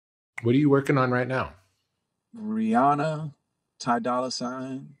What are you working on right now? Rihanna, Ty Dolla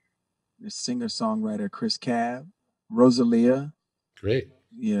Sign, the singer-songwriter Chris Cab, Rosalia, Great.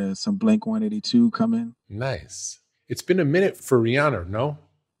 yeah, some Blink 182 coming. Nice. It's been a minute for Rihanna, no?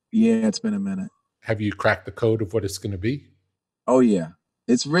 Yeah, it's been a minute. Have you cracked the code of what it's going to be? Oh yeah.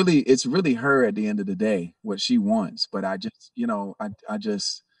 It's really her at the end of the day, what she wants. But I just, I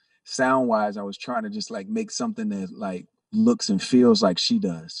just sound wise, I was trying to just like make something that like looks and feels like she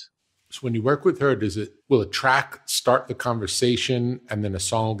does. So when you work with her, will a track start the conversation and then a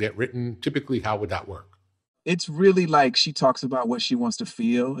song will get written? Typically, how would that work? It's really like she talks about what she wants to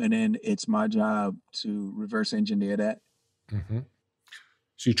feel, and then it's my job to reverse engineer that. hmm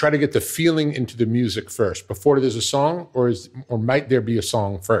So you try to get the feeling into the music first before there's a song, or might there be a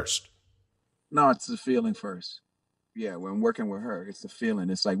song first? No, it's the feeling first. Yeah, when working with her, it's the feeling.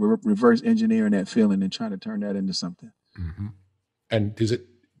 It's like we're reverse engineering that feeling and trying to turn that into something. hmm And does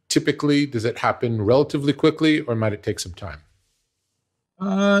it happen relatively quickly, or might it take some time?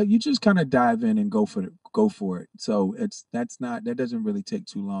 You just kind of dive in and go for it. So that doesn't really take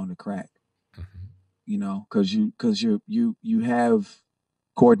too long to crack, hmm because you have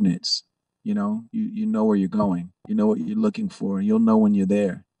coordinates. You know where you're going. You know what you're looking for, and you'll know when you're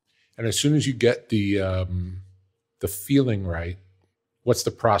there. And as soon as you get the feeling right, what's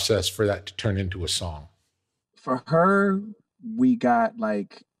the process for that to turn into a song? For her, we got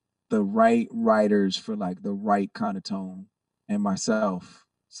like the right writers for like the right kind of tone, and myself.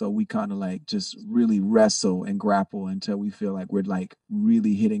 So we kind of like just really wrestle and grapple until we feel like we're like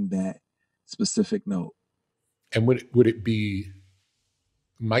really hitting that specific note. And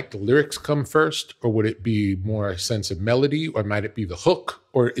might the lyrics come first, or would it be more a sense of melody, or might it be the hook,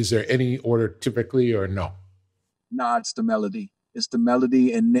 or is there any order typically, or no? Nah, it's the melody. It's the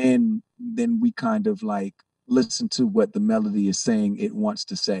melody, and then we kind of like listen to what the melody is saying it wants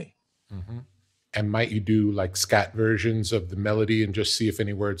to say. hmm And might you do like scat versions of the melody and just see if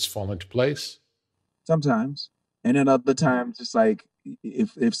any words fall into place? Sometimes, and then other times it's like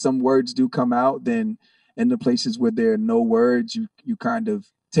if some words do come out, then in the places where there are no words, you kind of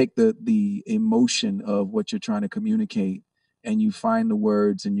take the emotion of what you're trying to communicate, and you find the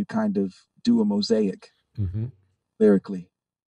words and you kind of do a mosaic hmm lyrically.